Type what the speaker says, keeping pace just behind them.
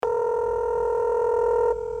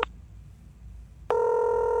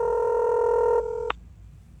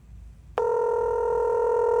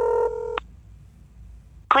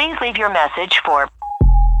Please leave your message for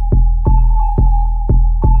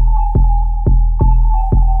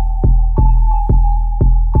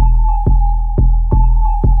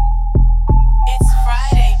It's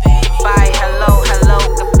Friday, baby. Bye, hello, hello,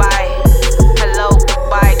 goodbye. Hello,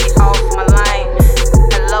 goodbye, get off my line.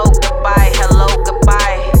 Hello, goodbye, hello,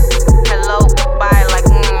 goodbye. Hello, goodbye, like,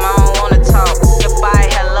 I don't wanna talk. Goodbye,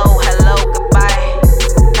 hello, hello, goodbye.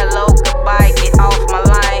 Hello, goodbye, get off my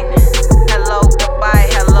line. Hello, goodbye,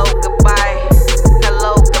 hello, goodbye.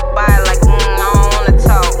 Hello, goodbye, like, I don't wanna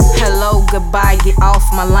talk. Hello, goodbye, get off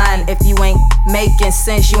my line. If you ain't making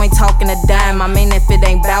sense, you ain't talking a dime. I mean, if it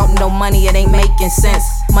ain't bout no money, it ain't making sense.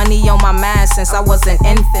 Money on my mind since I was an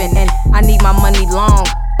infant, and I need my money long,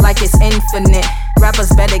 like it's infinite.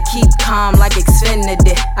 Rappers better keep calm like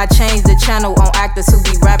Xfinity. I changed the channel on actors who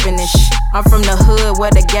be rapping and shh. I'm from the hood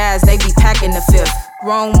where the guys, they be packing the fifth.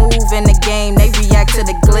 Wrong move in the game, they react to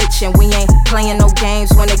the glitch. And we ain't playing no games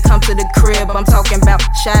when it come to the crib. I'm talking about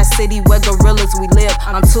Shy City where gorillas we live.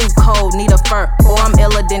 I'm too cold, need a fur, or I'm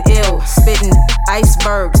iller than ill. Spitting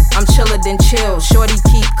icebergs, I'm chiller than chill. Shorty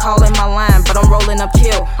keep calling my line, but I'm rolling up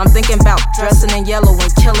kill. I'm thinking about dressing in yellow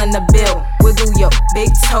and killing the bill. Wiggle your big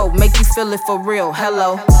toe, make you feel it for real.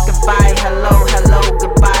 Hello, goodbye, hello, hello,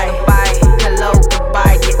 goodbye. Bye, hello,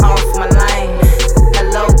 goodbye, get off my line.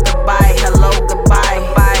 Hello, goodbye, hello, goodbye.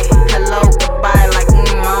 Bye, hello, goodbye, like, I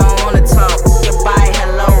don't wanna talk. Goodbye,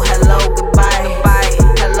 hello, hello, goodbye. Bye,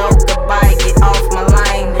 hello, goodbye, get off my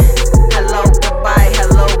line. Hello, goodbye,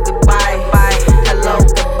 hello, goodbye. Bye, hello,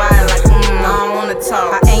 goodbye, like, I don't wanna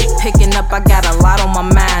talk. I ain't picking up, I got a lot on my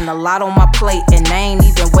mind, a lot on my plate, and I ain't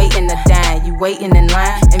even waiting to dine. You waiting in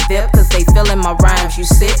line and VIP, cause they feeling my rhymes. You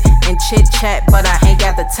sit and chit chat, but I ain't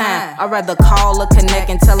got the time. I'd rather call or connect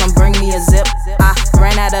and tell them bring me a zip. I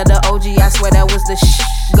ran out of the OG, I swear that was the shh.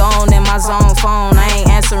 Gone in my zone phone, I ain't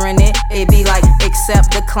answering it. It be like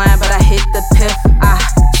accept, decline, but I hit the piff. I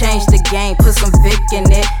changed the game, put some Vic in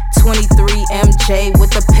it. 23 MJ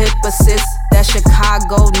with the pip assist. That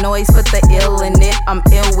Chicago noise, put the ill in it. I'm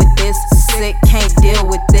ill with this, sick, can't deal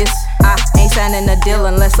with this. I ain't signing a deal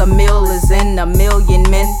unless a meal is in. A million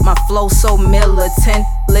men, my flow so militant.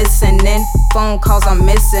 Listening, phone calls, I'm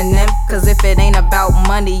missing them. Cause if it ain't about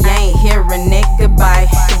money, you ain't hearing it. Goodbye,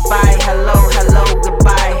 goodbye, hello, hello,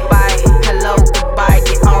 goodbye. Bye, hello, goodbye,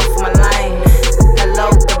 get off my line.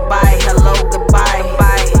 Hello, goodbye, hello, goodbye.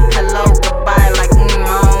 Bye, hello, goodbye, like, I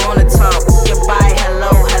don't wanna talk. Goodbye,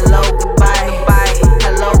 hello, hello, goodbye. Bye,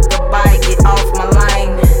 hello, goodbye, get off my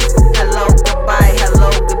line. Hello, goodbye, hello,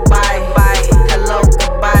 goodbye. Bye, hello,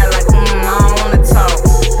 goodbye, like, I don't wanna talk.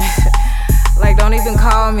 Like, don't even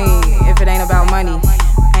call me if it ain't about money.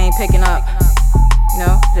 I ain't picking up, you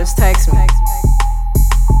know, just text me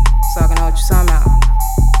so I can know what you're talking about.